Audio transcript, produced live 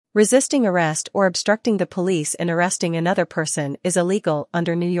Resisting arrest or obstructing the police in arresting another person is illegal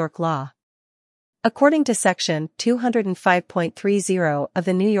under New York law. According to Section 205.30 of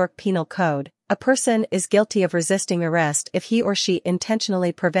the New York Penal Code, a person is guilty of resisting arrest if he or she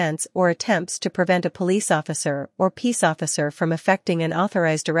intentionally prevents or attempts to prevent a police officer or peace officer from effecting an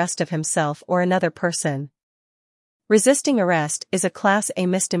authorized arrest of himself or another person. Resisting arrest is a Class A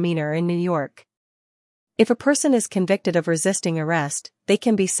misdemeanor in New York. If a person is convicted of resisting arrest, they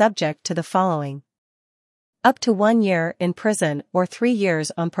can be subject to the following: up to 1 year in prison or 3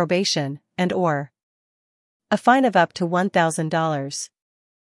 years on probation, and/or a fine of up to $1,000.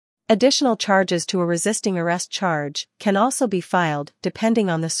 Additional charges to a resisting arrest charge can also be filed depending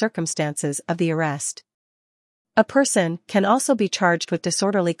on the circumstances of the arrest. A person can also be charged with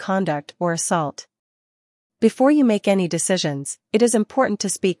disorderly conduct or assault. Before you make any decisions, it is important to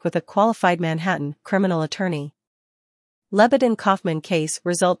speak with a qualified Manhattan criminal attorney. Lebedin Kofman case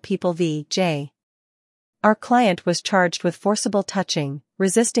result People v. J. Our client was charged with forcible touching,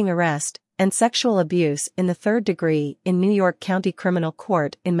 resisting arrest, and sexual abuse in the third degree in New York County Criminal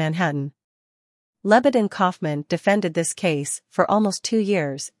Court in Manhattan. Lebedin Kofman defended this case for almost 2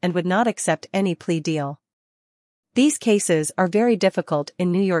 years and would not accept any plea deal. These cases are very difficult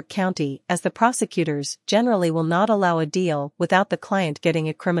in New York County as the prosecutors generally will not allow a deal without the client getting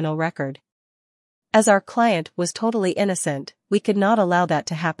a criminal record. As our client was totally innocent, we could not allow that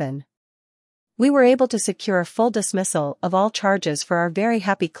to happen. We were able to secure a full dismissal of all charges for our very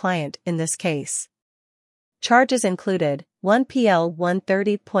happy client in this case. Charges included 1 PL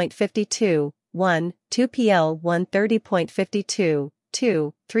 130.52, 1, 2 PL 130.52,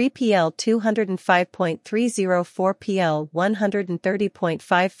 2, 3 PL 205.30, 4 PL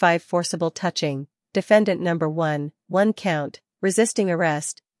 130.55 forcible touching, defendant number 1, 1 count, resisting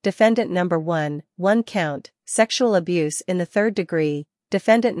arrest, defendant number 1, 1 count, sexual abuse in the third degree,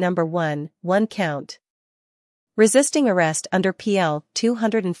 defendant number 1, 1 count. Resisting arrest under PL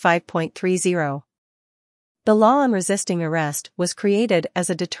 205.30. The law on resisting arrest was created as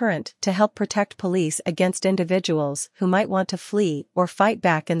a deterrent to help protect police against individuals who might want to flee or fight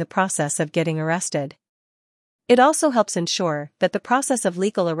back in the process of getting arrested. It also helps ensure that the process of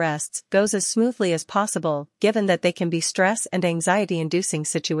legal arrests goes as smoothly as possible, given that they can be stress and anxiety-inducing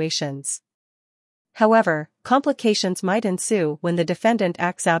situations. However, complications might ensue when the defendant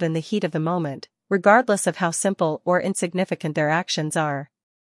acts out in the heat of the moment, regardless of how simple or insignificant their actions are.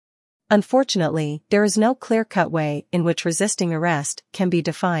 Unfortunately, there is no clear-cut way in which resisting arrest can be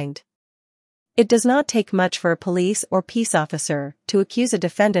defined. It does not take much for a police or peace officer to accuse a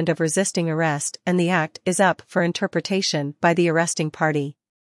defendant of resisting arrest, and the act is up for interpretation by the arresting party.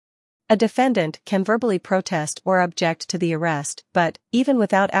 A defendant can verbally protest or object to the arrest, but, even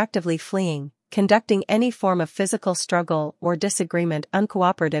without actively fleeing, conducting any form of physical struggle or disagreement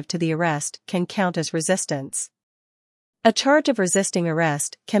uncooperative to the arrest can count as resistance. A charge of resisting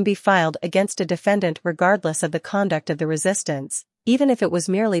arrest can be filed against a defendant regardless of the conduct of the resistance, even if it was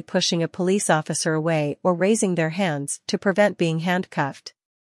merely pushing a police officer away or raising their hands to prevent being handcuffed.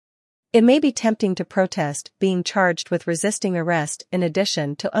 It may be tempting to protest being charged with resisting arrest in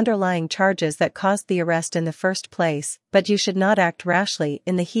addition to underlying charges that caused the arrest in the first place, but you should not act rashly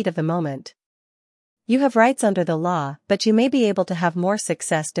in the heat of the moment. You have rights under the law, but you may be able to have more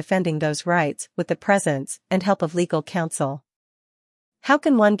success defending those rights with the presence and help of legal counsel. How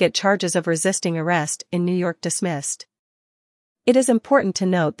can one get charges of resisting arrest in New York dismissed? It is important to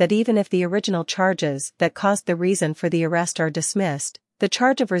note that even if the original charges that caused the reason for the arrest are dismissed, the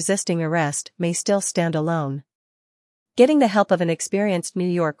charge of resisting arrest may still stand alone. Getting the help of an experienced New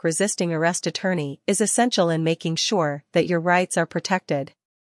York resisting arrest attorney is essential in making sure that your rights are protected.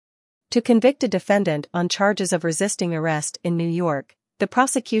 To convict a defendant on charges of resisting arrest in New York, the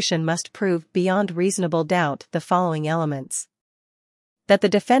prosecution must prove beyond reasonable doubt the following elements: that the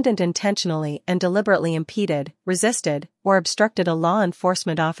defendant intentionally and deliberately impeded, resisted, or obstructed a law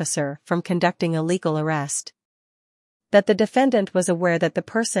enforcement officer from conducting a legal arrest; that the defendant was aware that the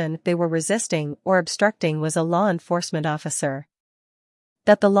person they were resisting or obstructing was a law enforcement officer;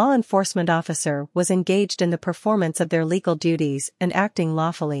 that the law enforcement officer was engaged in the performance of their legal duties and acting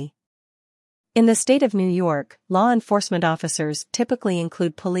lawfully. In the state of New York, law enforcement officers typically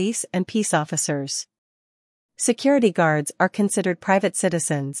include police and peace officers. Security guards are considered private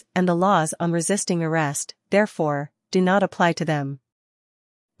citizens, and the laws on resisting arrest, therefore, do not apply to them.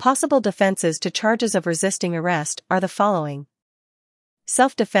 Possible defenses to charges of resisting arrest are the following.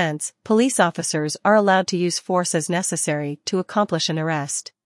 Self-defense: police officers are allowed to use force as necessary to accomplish an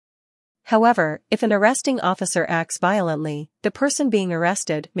arrest. However, if an arresting officer acts violently, the person being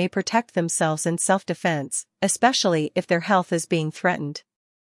arrested may protect themselves in self-defense, especially if their health is being threatened.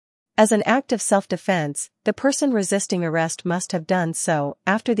 As an act of self-defense, the person resisting arrest must have done so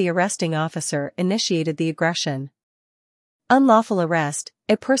after the arresting officer initiated the aggression. Unlawful arrest: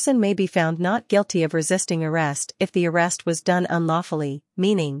 a person may be found not guilty of resisting arrest if the arrest was done unlawfully,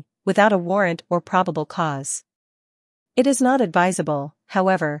 meaning, without a warrant or probable cause. It is not advisable,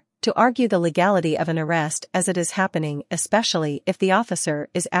 however, to argue the legality of an arrest as it is happening, especially if the officer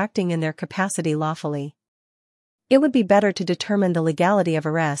is acting in their capacity lawfully. It would be better to determine the legality of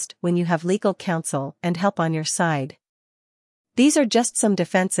arrest when you have legal counsel and help on your side. These are just some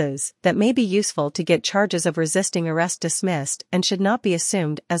defenses that may be useful to get charges of resisting arrest dismissed and should not be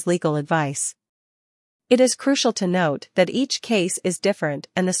assumed as legal advice. It is crucial to note that each case is different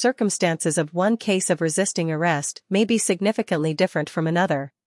and the circumstances of one case of resisting arrest may be significantly different from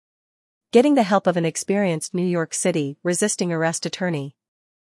another. Getting the help of an experienced New York City resisting arrest attorney.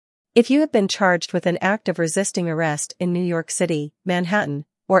 If you have been charged with an act of resisting arrest in New York City, Manhattan,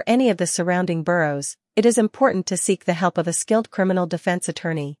 or any of the surrounding boroughs, it is important to seek the help of a skilled criminal defense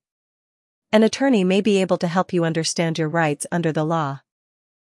attorney. An attorney may be able to help you understand your rights under the law.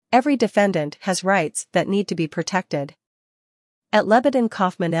 Every defendant has rights that need to be protected. At Lebedin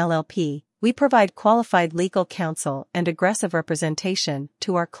Kofman LLP, we provide qualified legal counsel and aggressive representation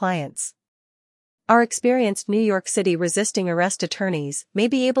to our clients. Our experienced New York City resisting arrest attorneys may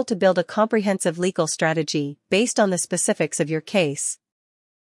be able to build a comprehensive legal strategy based on the specifics of your case.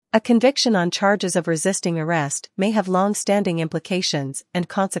 A conviction on charges of resisting arrest may have long-standing implications and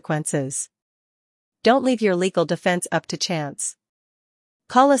consequences. Don't leave your legal defense up to chance.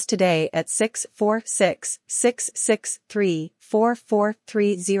 Call us today at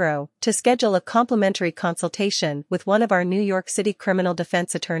 646-663-4430 to schedule a complimentary consultation with one of our New York City criminal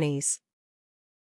defense attorneys.